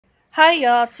Hi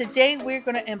y'all, today we're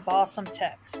going to emboss some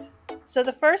text. So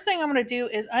the first thing I'm going to do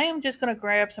is I am just going to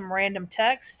grab some random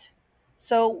text.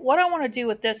 So what I want to do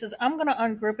with this is I'm going to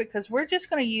ungroup it because we're just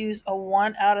going to use a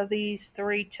one out of these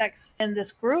three texts in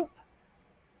this group.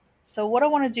 So what I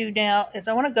want to do now is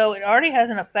I want to go, it already has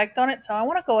an effect on it, so I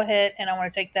want to go ahead and I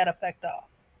want to take that effect off.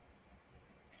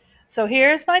 So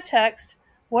here's my text.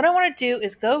 What I want to do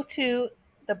is go to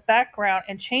the background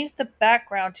and change the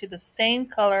background to the same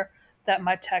color that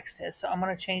my text is. So I'm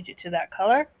going to change it to that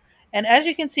color. And as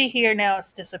you can see here now,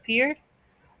 it's disappeared.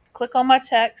 Click on my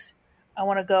text. I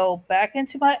want to go back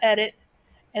into my edit,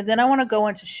 and then I want to go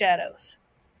into shadows.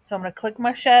 So I'm going to click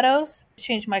my shadows,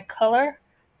 change my color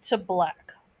to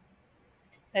black.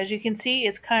 As you can see,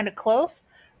 it's kind of close.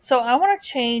 So I want to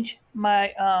change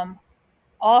my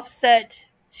offset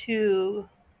to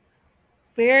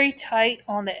very tight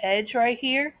on the edge right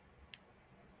here.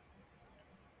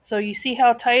 So you see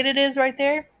how tight it is right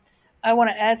there? I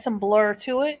want to add some blur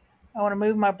to it. I want to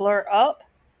move my blur up.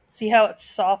 See how it's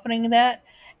softening that?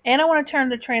 And I want to turn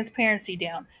the transparency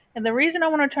down. And the reason I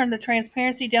want to turn the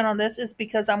transparency down on this is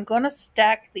because I'm going to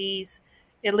stack these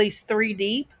at least 3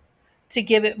 deep to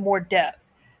give it more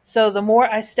depth. So the more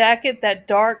I stack it, that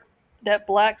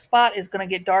black spot is going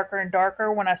to get darker and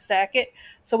darker when I stack it.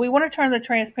 So we want to turn the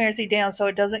transparency down so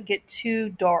it doesn't get too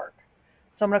dark.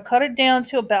 So I'm going to cut it down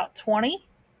to about 20.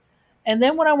 And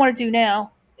then what I want to do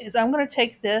now is I'm going to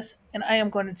take this and I am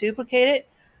going to duplicate it.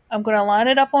 I'm going to line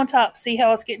it up on top. See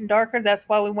how it's getting darker? That's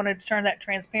why we wanted to turn that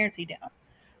transparency down.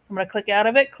 I'm going to click out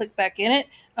of it, click back in it.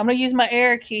 I'm going to use my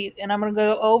arrow key and I'm going to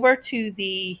go over to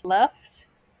the left,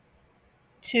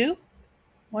 2,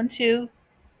 1, 2,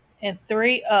 and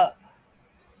 3 up.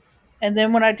 And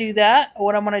then when I do that,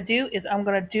 what I'm going to do is I'm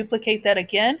going to duplicate that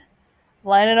again,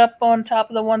 line it up on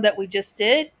top of the one that we just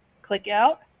did, click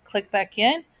out, click back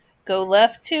in, go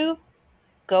left 2,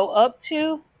 go up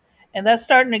 2, and that's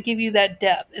starting to give you that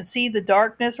depth. And see the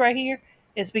darkness right here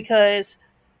is because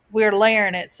we're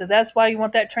layering it. So that's why you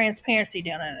want that transparency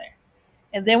down in there.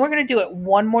 And then we're going to do it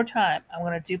one more time. I'm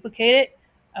going to duplicate it.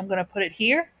 I'm going to put it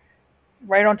here,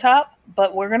 right on top,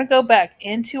 but we're going to go back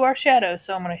into our shadows.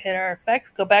 So I'm going to hit our effects,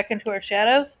 go back into our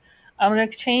shadows. I'm going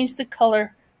to change the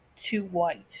color to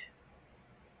white.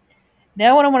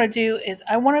 Now what I want to do is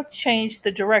I want to change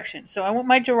the direction. So I want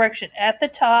my direction at the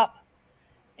top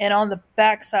and on the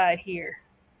back side here.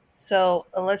 So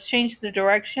let's change the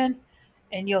direction,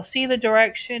 and you'll see the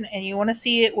direction, and you want to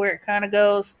see it where it kind of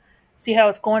goes. See how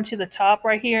it's going to the top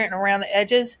right here and around the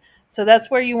edges? So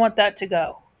that's where you want that to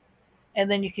go.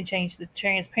 And then you can change the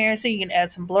transparency. You can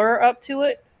add some blur up to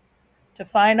it to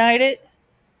finite it.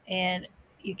 And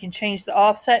you can change the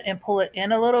offset and pull it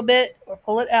in a little bit or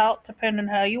pull it out depending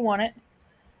on how you want it.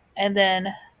 And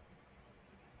then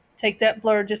take that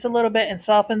blur just a little bit and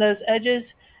soften those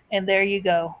edges. And there you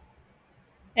go.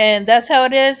 And that's how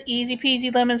it is. Easy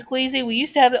peasy lemon squeezy. We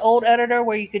used to have the old editor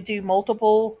where you could do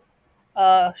multiple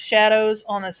shadows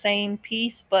on the same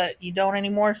piece, but you don't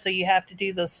anymore. So you have to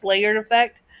do this layered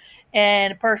effect.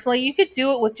 And personally, you could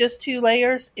do it with just 2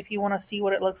 layers if you want to see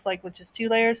what it looks like with just 2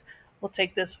 layers. We'll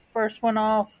take this first one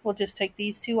off. We'll just take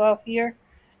these 2 off here,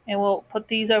 and we'll put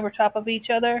these over top of each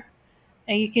other.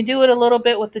 And you can do it a little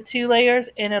bit with the 2 layers,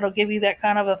 and it'll give you that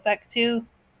kind of effect too.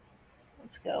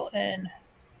 Let's go and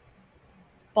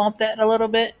bump that a little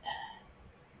bit.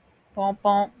 Bump,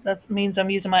 bump. That means I'm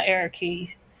using my arrow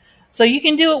key. So you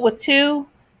can do it with 2,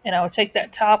 and I will take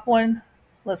that top one.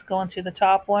 Let's go into the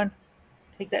top one.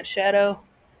 Take that shadow,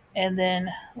 and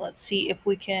then let's see if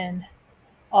we can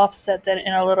offset that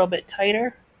in a little bit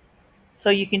tighter. So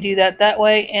you can do that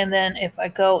way. And then if I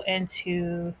go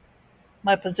into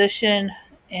my position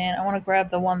and I want to grab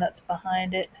the one that's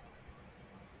behind it,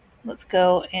 let's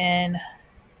go and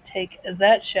take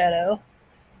that shadow,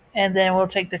 and then we'll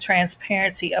take the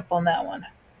transparency up on that one.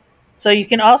 So you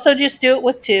can also just do it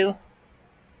with 2,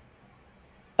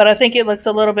 but I think it looks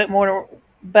a little bit more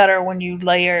better when you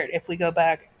layer it. If we go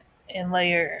back and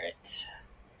layer it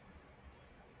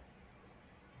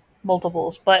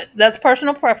multiples, but that's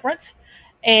personal preference,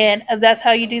 and that's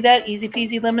how you do that. Easy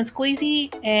peasy lemon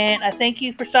squeezy. And I thank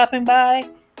you for stopping by.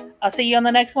 I'll see you on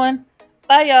the next one.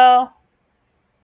 Bye y'all.